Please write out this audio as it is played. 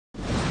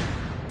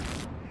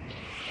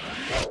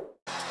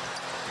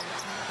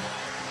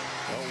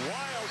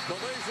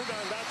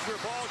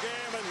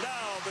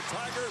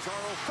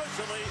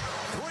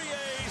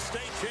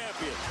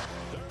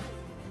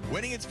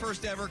its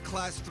first ever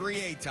Class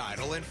 3A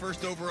title and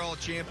first overall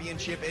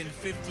championship in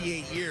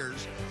 58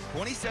 years,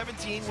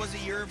 2017 was a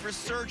year of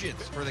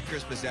resurgence for the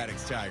Crispus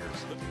Attucks Tigers.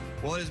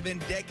 While it has been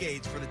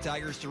decades for the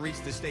Tigers to reach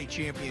the state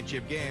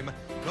championship game,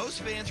 most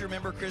fans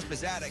remember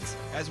Crispus Attucks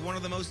as one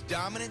of the most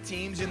dominant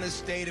teams in the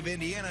state of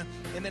Indiana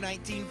in the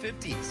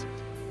 1950s.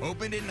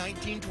 Opened in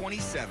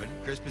 1927,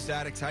 Crispus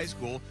Attucks High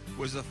School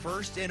was the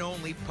first and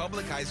only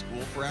public high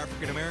school for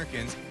African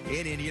Americans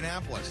in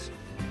Indianapolis.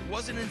 It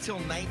wasn't until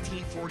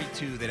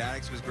 1942 that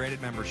Attucks was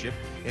granted membership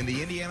in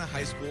the Indiana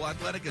High School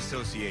Athletic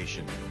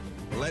Association.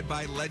 Led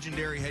by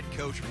legendary head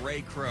coach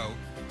Ray Crow,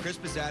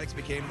 Crispus Attucks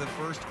became the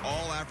first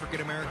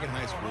all-African American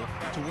high school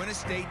to win a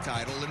state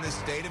title in the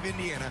state of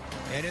Indiana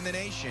and in the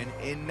nation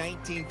in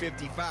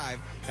 1955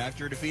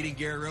 after defeating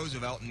Gary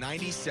Roosevelt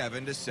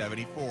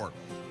 97-74.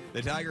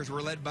 The Tigers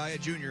were led by a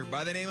junior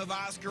by the name of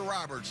Oscar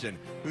Robertson,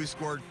 who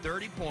scored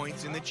 30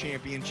 points in the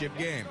championship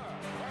game.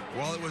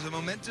 While it was a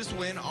momentous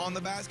win on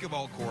the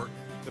basketball court,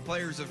 the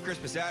players of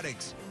Crispus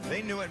Attucks,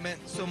 they knew it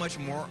meant so much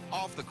more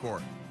off the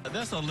court.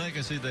 That's a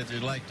legacy that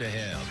you'd like to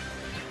have,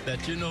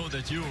 that you know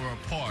that you were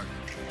a part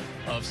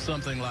of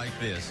something like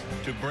this,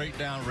 to break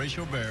down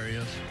racial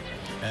barriers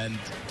and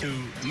to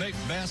make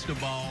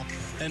basketball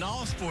and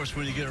all sports,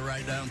 when you get it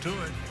right down to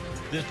it,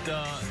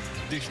 that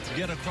to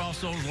get across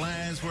those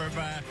lines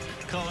whereby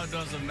color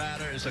doesn't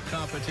matter. It's a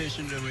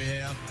competition that we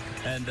have,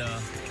 and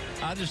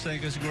I just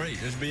think it's great.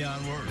 It's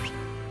beyond words.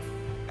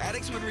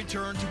 Attucks would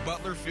return to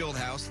Butler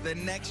Fieldhouse the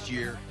next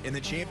year in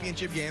the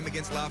championship game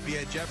against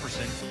Lafayette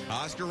Jefferson.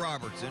 Oscar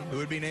Robertson, who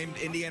would be named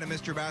Indiana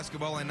Mr.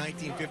 Basketball in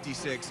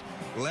 1956,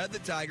 led the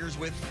Tigers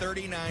with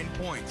 39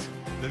 points.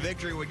 The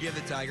victory would give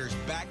the Tigers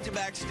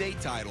back-to-back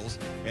state titles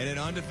and an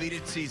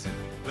undefeated season,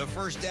 the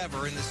first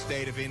ever in the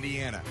state of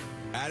Indiana.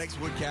 Attucks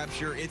would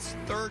capture its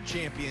third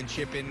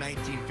championship in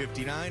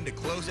 1959 to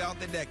close out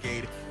the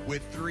decade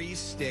with 3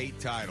 state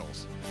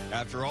titles.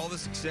 After all the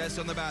success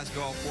on the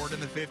basketball court in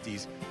the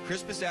 50s,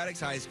 Crispus Attucks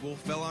High School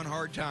fell on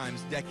hard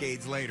times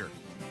decades later.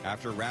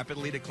 After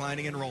rapidly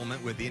declining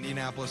enrollment with the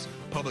Indianapolis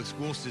public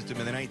school system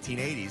in the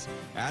 1980s,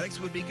 Attucks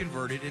would be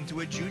converted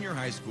into a junior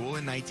high school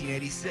in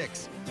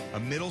 1986, a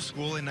middle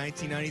school in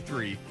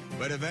 1993,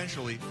 but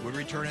eventually would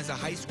return as a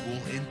high school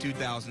in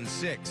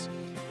 2006.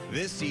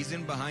 This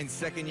season, behind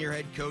second-year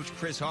head coach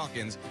Chris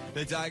Hawkins,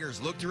 the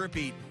Tigers look to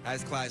repeat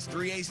as Class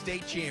 3A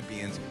state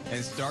champions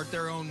and start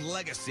their own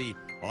legacy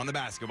on the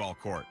basketball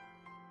court.